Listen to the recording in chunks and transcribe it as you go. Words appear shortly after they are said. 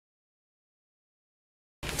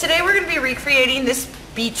Today we're going to be recreating this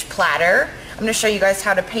beach platter. I'm going to show you guys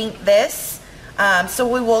how to paint this. So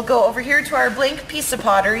we will go over here to our blank piece of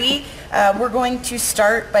pottery. We're going to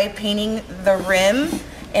start by painting the rim,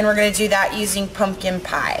 and we're going to do that using pumpkin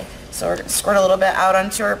pie. So we're going to squirt a little bit out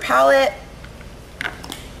onto our palette.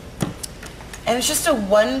 And it's just a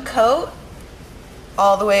one coat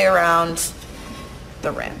all the way around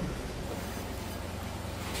the rim.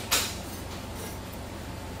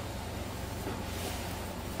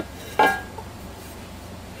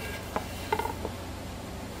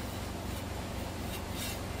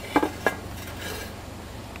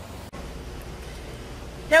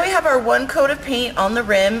 Now we have our one coat of paint on the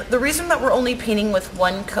rim. The reason that we're only painting with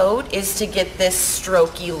one coat is to get this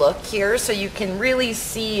strokey look here, so you can really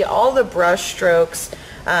see all the brush strokes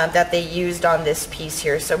that they used on this piece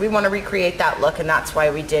here. So we want to recreate that look, and that's why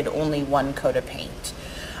we did only one coat of paint.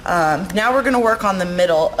 Now we're going to work on the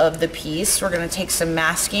middle of the piece. We're going to take some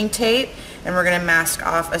masking tape, and we're going to mask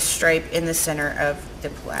off a stripe in the center of the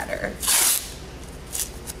platter.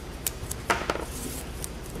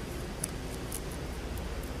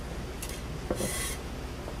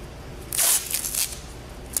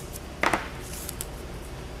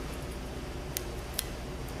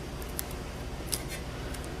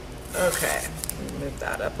 Okay, move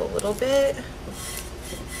that up a little bit.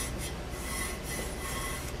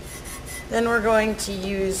 Then we're going to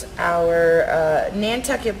use our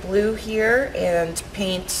Nantucket blue here and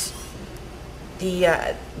paint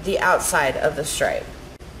the outside of the stripe.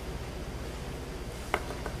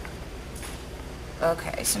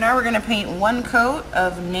 Okay, so now we're going to paint one coat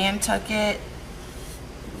of Nantucket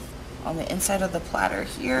on the inside of the platter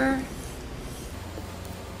here.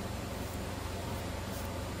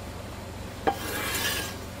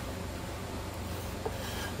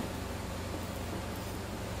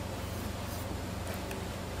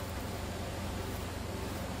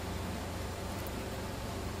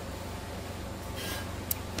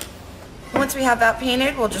 Once we have that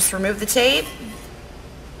painted, we'll just remove the tape.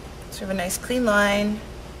 So we have a nice clean line.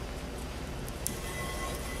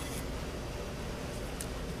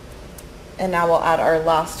 And now we'll add our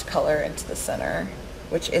last color into the center,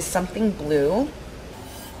 which is something blue.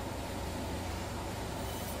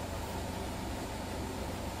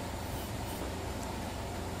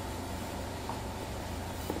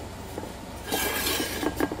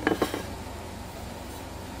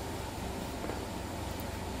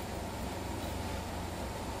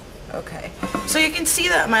 Okay, so you can see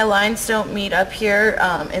that my lines don't meet up here.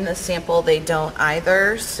 In the sample they don't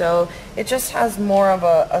either, so it just has more of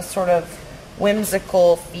a sort of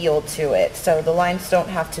whimsical feel to it, so the lines don't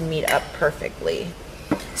have to meet up perfectly.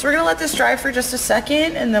 So we're going to let this dry for just a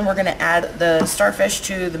second, and then we're going to add the starfish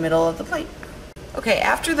to the middle of the plate. Okay,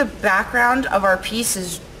 after the background of our piece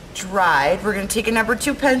is dried, we're going to take a number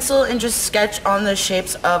 2 pencil and just sketch on the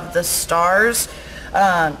shapes of the stars.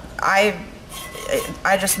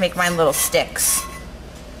 I just make mine little sticks,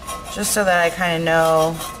 just so that I kind of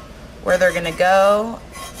know where they're going to go.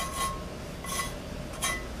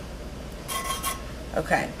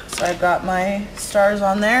 Okay, so I've got my stars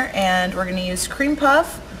on there, and we're going to use cream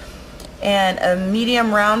puff and a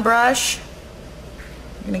medium round brush.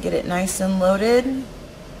 I'm going to get it nice and loaded.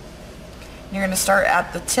 You're going to start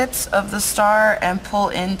at the tips of the star and pull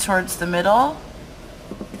in towards the middle.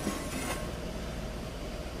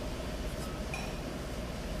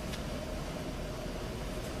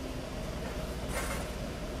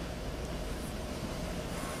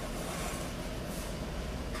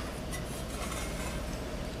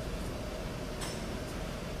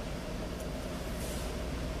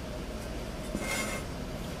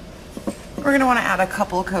 We're going to want to add a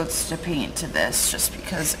couple coats to paint to this just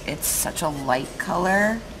because it's such a light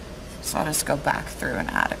color. So I'll just go back through and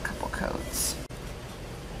add a couple coats.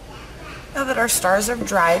 Now that our stars are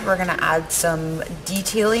dried, we're going to add some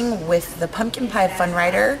detailing with the pumpkin pie fun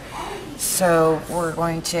writer. So we're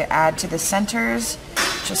going to add to the centers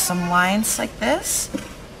just some lines like this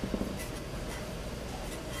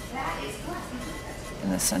in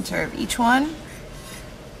the center of each one.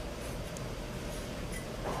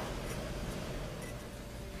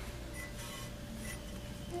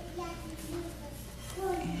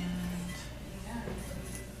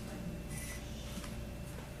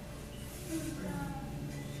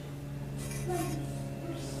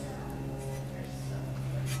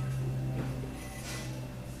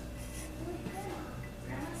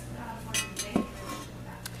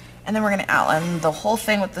 And then we're going to outline the whole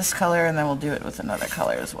thing with this color, and then we'll do it with another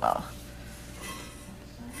color as well.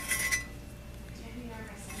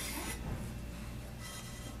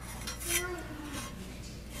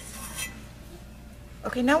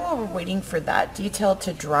 Okay, now while we're waiting for that detail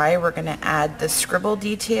to dry, we're going to add the scribble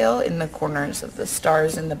detail in the corners of the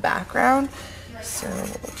stars in the background. So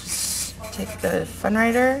we'll just take the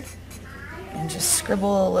Funwriter and just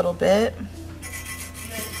scribble a little bit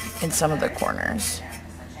in some of the corners.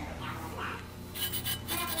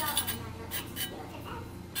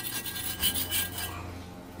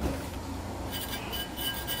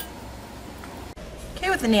 Okay,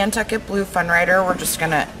 with the Nantucket Blue Funwriter, we're just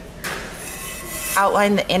going to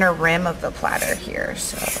outline the inner rim of the platter here.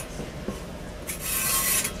 So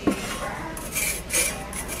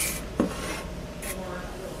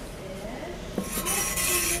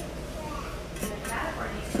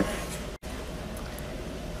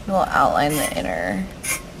we'll outline the inner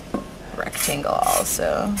rectangle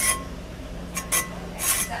also.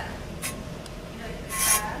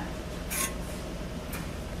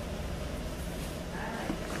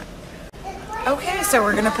 Okay, so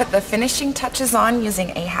we're going to put the finishing touches on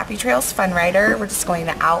using a Happy Trails Funwriter. We're just going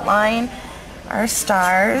to outline our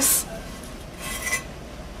stars.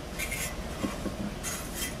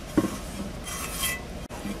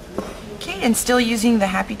 Okay, and still using the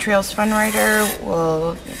Happy Trails Funwriter,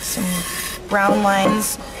 we'll get some brown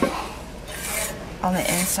lines on the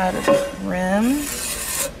inside of the rim.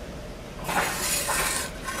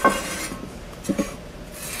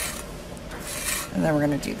 And then we're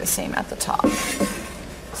going to do the same at the top.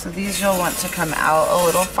 So these you'll want to come out a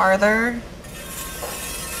little farther.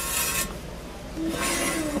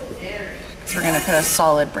 So we're going to put a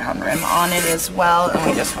solid brown rim on it as well, and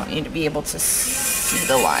we just want you to be able to see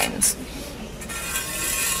the lines.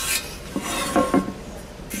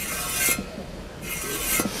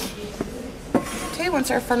 Okay,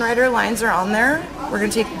 once our Funwriter lines are on there, we're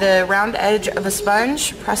going to take the round edge of a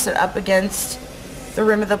sponge, press it up against the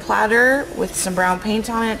rim of the platter with some brown paint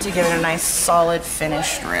on it to give it a nice solid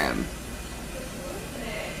finished rim.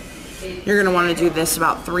 You're going to want to do this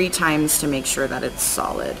about 3 times to make sure that it's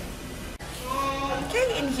solid.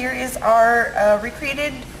 Okay, and here is our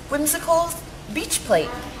recreated Whimsical beach plate.